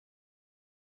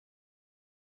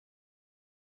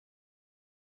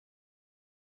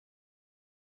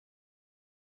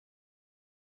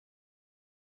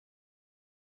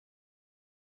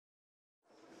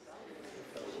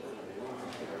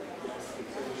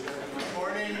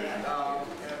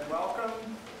And welcome.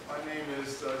 My name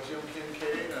is Jim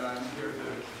Kincaid, and I'm here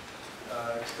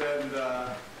to extend,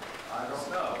 I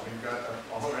don't know, we've got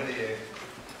already a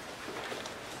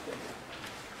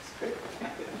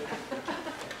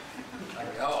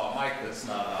mic that's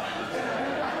not on.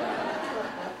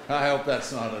 I hope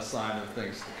that's not a sign of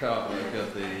things to come. We've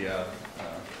got the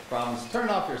problems. Turn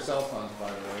off your cell phones,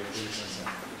 by the way, please.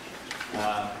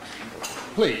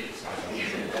 Please.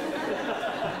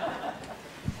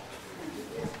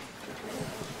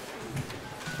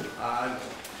 I'd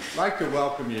like to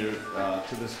welcome you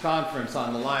to this conference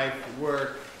on the life,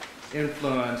 work,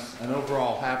 influence, and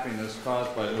overall happiness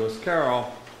caused by Lewis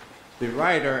Carroll, the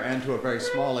writer, and to a very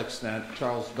small extent,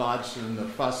 Charles Dodgson, the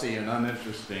fussy and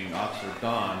uninteresting Oxford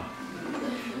Don.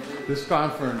 This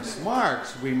conference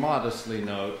marks, we modestly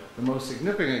note, the most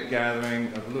significant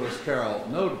gathering of Lewis Carroll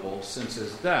notables since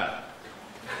his death.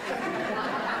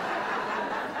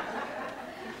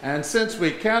 And since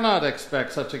we cannot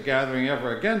expect such a gathering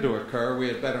ever again to occur, we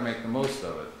had better make the most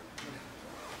of it.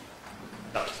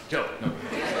 That was a joke. No.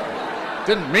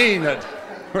 Didn't mean that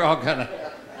we're all going to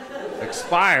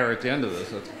expire at the end of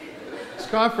this. This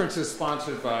conference is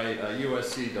sponsored by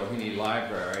USC Doheny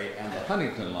Library and the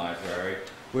Huntington Library,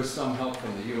 with some help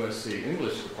from the USC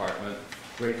English Department,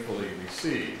 gratefully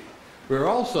received. We're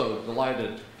also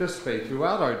delighted to participate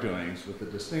throughout our doings with the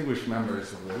distinguished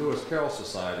members of the Lewis Carroll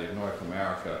Society of North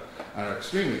America, and are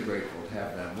extremely grateful to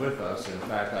have them with us. In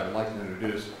fact, I would like to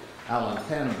introduce Alan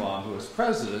Tannenbaum, who is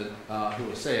president, who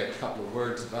will say a couple of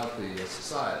words about the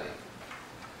society.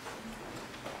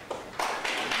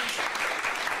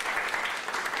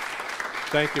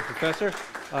 Thank you, Professor.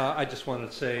 I just wanted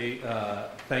to say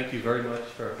thank you very much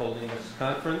for holding this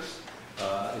conference.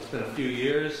 It's been a few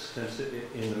years since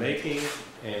in the making,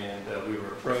 and we were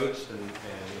approached and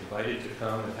invited to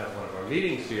come and have one of our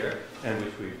meetings here, and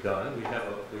which we've done. We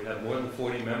have more than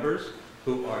 40 members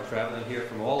who are traveling here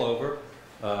from all over.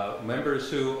 Members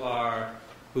who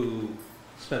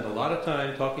spend a lot of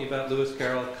time talking about Lewis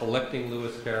Carroll, collecting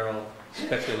Lewis Carroll,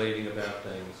 speculating about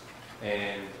things,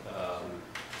 and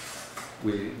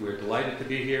we're delighted to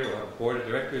be here. We'll have a board of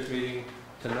directors meeting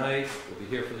tonight. We'll be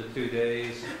here for the 2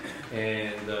 days,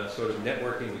 and sort of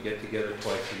networking. We get together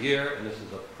twice a year, and this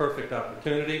is a perfect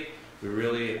opportunity. We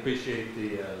really appreciate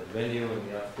the venue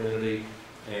and the opportunity,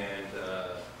 and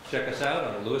check us out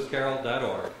on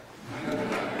lewiscarroll.org.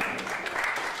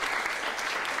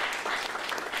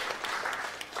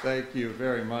 Thank you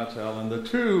very much, Alan. The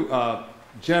two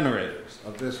generators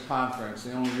of this conference,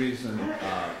 the only reason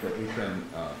that we can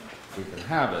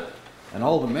have it, and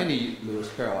all the many Lewis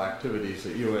Carroll activities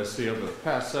at USC over the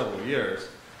past several years,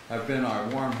 have been our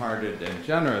warm-hearted and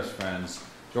generous friends,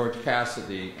 George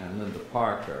Cassidy and Linda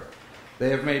Parker. They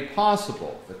have made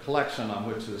possible the collection on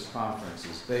which this conference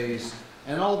is based,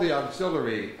 and all the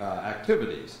auxiliary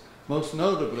activities, most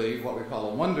notably what we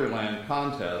call a Wonderland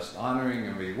contest, honoring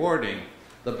and rewarding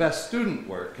the best student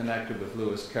work connected with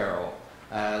Lewis Carroll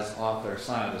as author,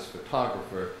 scientist,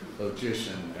 photographer,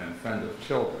 logician, and friend of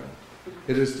children.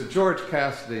 It is to George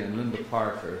Cassidy and Linda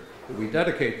Parker that we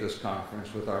dedicate this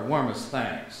conference with our warmest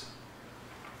thanks.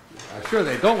 I'm sure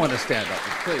they don't want to stand up,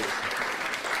 but please.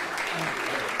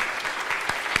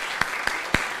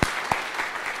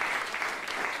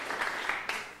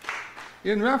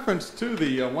 In reference to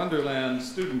the Wonderland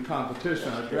student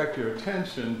competition, I direct your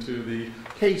attention to the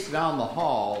case down the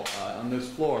hall on this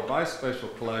floor by Special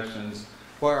Collections,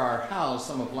 where are housed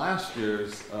some of last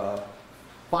year's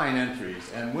fine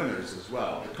entries and winners as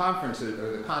well. The conference,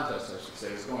 or the contest, I should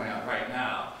say, is going on right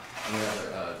now, and we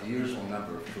have the usual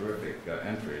number of terrific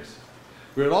entries.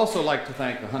 We would also like to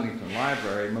thank the Huntington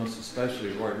Library, most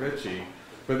especially Roy Ritchie,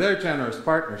 for their generous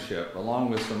partnership, along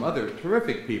with some other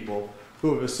terrific people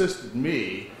who have assisted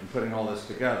me in putting all this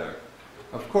together.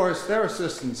 Of course, their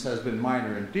assistance has been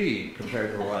minor indeed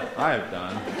compared to what I have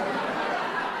done.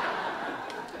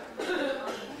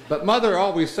 But Mother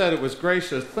always said it was a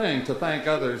gracious thing to thank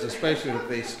others, especially if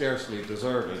they scarcely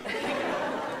deserve it.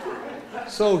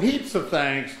 So heaps of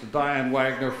thanks to Diane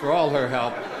Wagner for all her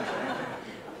help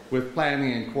with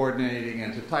planning and coordinating,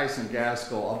 and to Tyson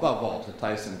Gaskell, above all to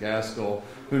Tyson Gaskell,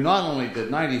 who not only did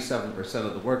 97%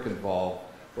 of the work involved,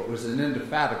 but was an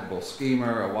indefatigable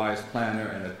schemer, a wise planner,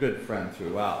 and a good friend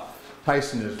throughout.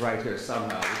 Tyson is right here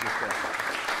somehow.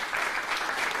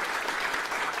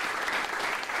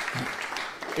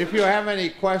 If you have any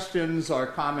questions or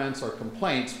comments or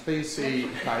complaints, please see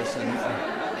Tyson.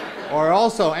 Or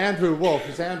also Andrew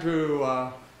Wolf. Andrew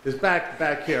is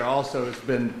back here also. Has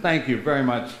been, thank you very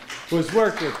much, who has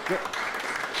worked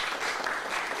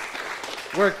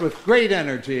with great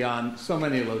energy on so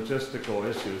many logistical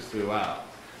issues throughout.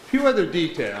 few other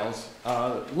details.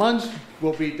 Lunch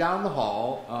will be down the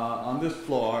hall on this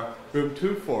floor, room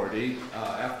 240,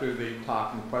 after the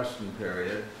talk and question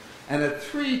period. And at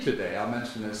 3 today, I'll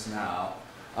mention this now,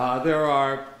 there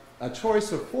are a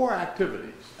choice of 4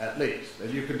 activities, at least,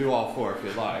 and you can do all 4 if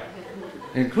you like,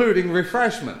 including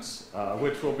refreshments,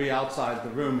 which will be outside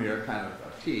the room here, kind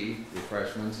of tea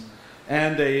refreshments.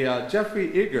 And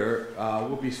Jeffrey Eager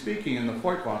will be speaking in the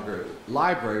Huntington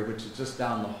Library, which is just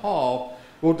down the hall.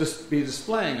 Will be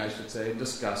displaying, I should say,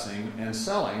 discussing and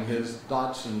selling his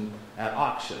Dodson at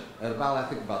auction at I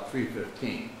think about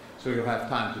 3:15. So you'll have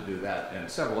time to do that and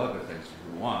several other things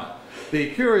if you want. The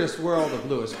Curious World of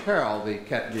Lewis Carroll, the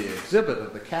exhibit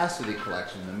of the Cassidy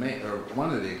collection,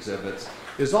 one of the exhibits,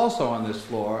 is also on this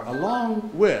floor, along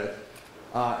with,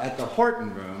 at the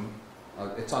Horton Room,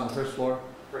 it's on the first floor?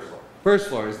 First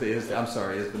floor is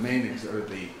the main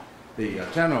exhibit, the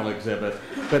general exhibit,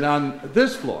 but on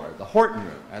this floor, the Horton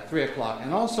Room, at 3 o'clock,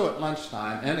 and also at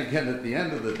lunchtime, and again at the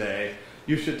end of the day,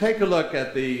 you should take a look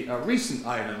at the recent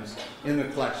items in the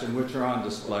collection which are on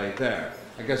display there.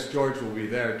 I guess George will be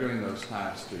there during those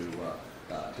times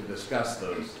to discuss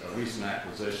those recent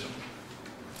acquisitions.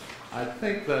 I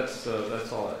think that's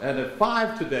all. And at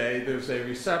 5 today, there's a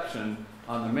reception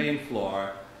on the main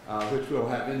floor, which we'll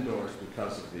have indoors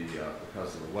because of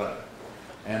the weather.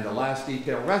 And the last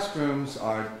detail restrooms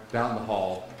are down the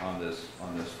hall on this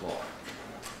floor.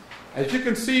 As you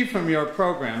can see from your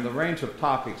program, the range of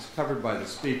topics covered by the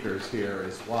speakers here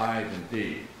is wide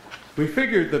indeed. We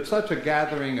figured that with such a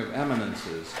gathering of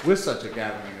eminences,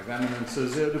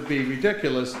 it would be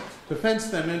ridiculous to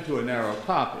fence them into a narrow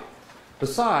topic.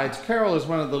 Besides, Carroll is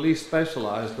one of the least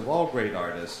specialized of all great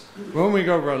artists, roaming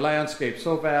over a landscape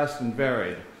so vast and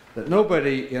varied that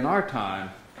nobody in our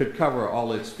time could cover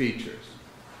all its features.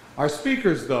 Our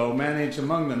speakers, though, manage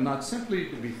among them not simply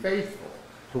to be faithful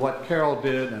to what Carroll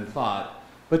did and thought,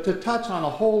 but to touch on a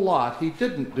whole lot he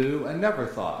didn't do and never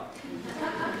thought.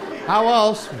 How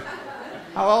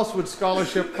else would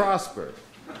scholarship prosper?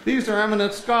 These are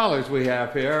eminent scholars we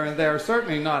have here, and they are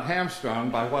certainly not hamstrung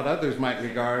by what others might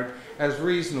regard as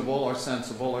reasonable or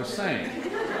sensible or sane.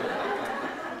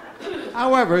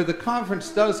 However, the conference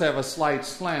does have a slight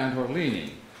slant or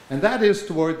leaning, and that is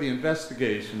toward the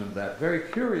investigation of that very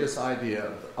curious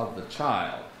idea of the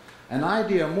child, an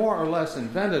idea more or less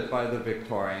invented by the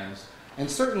Victorians and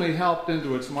certainly helped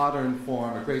into its modern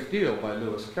form a great deal by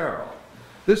Lewis Carroll.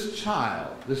 This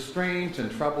child, this strange and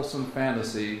troublesome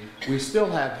fantasy we still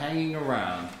have hanging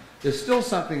around, is still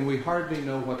something we hardly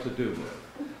know what to do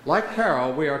with. Like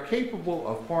Carroll, we are capable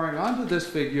of pouring onto this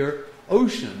figure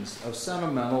oceans of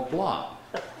sentimental blot.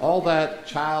 All that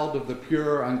child of the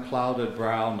pure, unclouded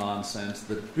brow nonsense,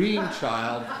 the dream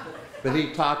child that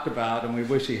he talked about and we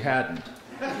wish he hadn't.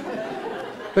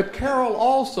 But Carroll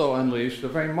also unleashed a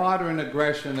very modern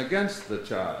aggression against the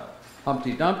child.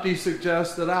 Humpty Dumpty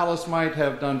suggests that Alice might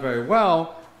have done very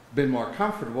well, been more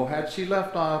comfortable, had she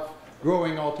left off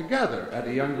growing altogether at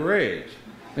a younger age,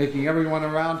 making everyone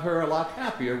around her a lot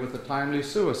happier with a timely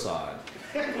suicide.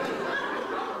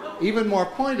 Even more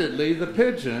pointedly, the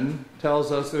pigeon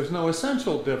tells us there's no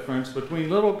essential difference between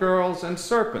little girls and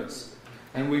serpents,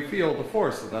 and we feel the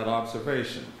force of that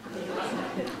observation.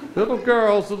 Little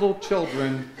girls, little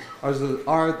children are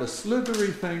the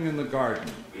slithery thing in the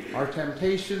garden, our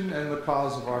temptation and the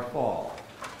cause of our fall.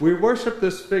 We worship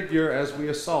this figure as we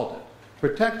assault it,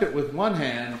 protect it with one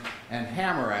hand, and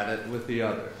hammer at it with the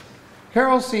other.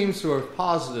 Carroll seems to have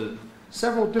posited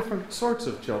several different sorts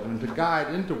of children to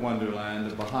guide into Wonderland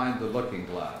and behind the looking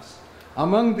glass.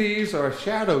 Among these are a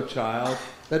shadow child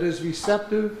that is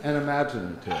receptive and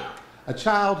imaginative, a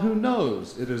child who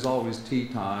knows it is always tea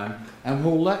time and who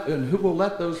will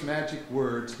let those magic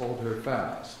words hold her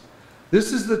fast.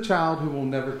 This is the child who will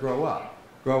never grow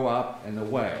up and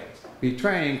away,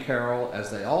 betraying Carroll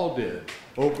as they all did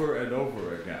over and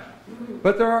over again.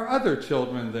 But there are other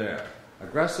children there,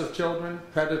 aggressive children,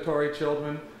 predatory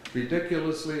children,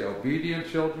 ridiculously obedient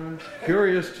children,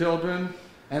 curious children,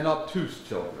 and obtuse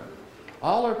children.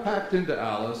 All are packed into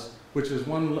Alice, which is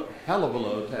one hell of a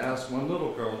load to ask one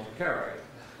little girl to carry.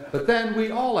 But then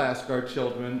we all ask our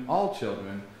children, all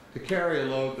children, to carry a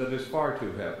load that is far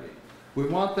too heavy. We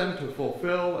want them to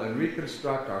fulfill and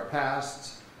reconstruct our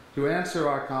pasts, to answer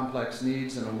our complex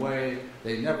needs in a way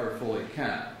they never fully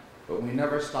can, but we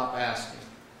never stop asking.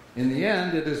 In the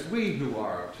end, it is we who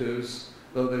are obtuse,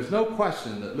 though there's no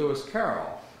question that Lewis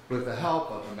Carroll, with the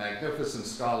help of the magnificent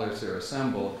scholars here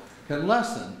assembled, can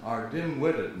lessen our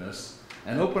dim-wittedness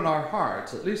and open our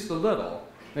hearts, at least a little,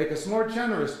 make us more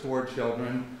generous toward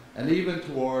children and even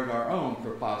toward our own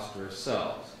preposterous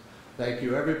selves. Thank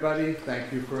you, everybody.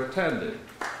 Thank you for attending.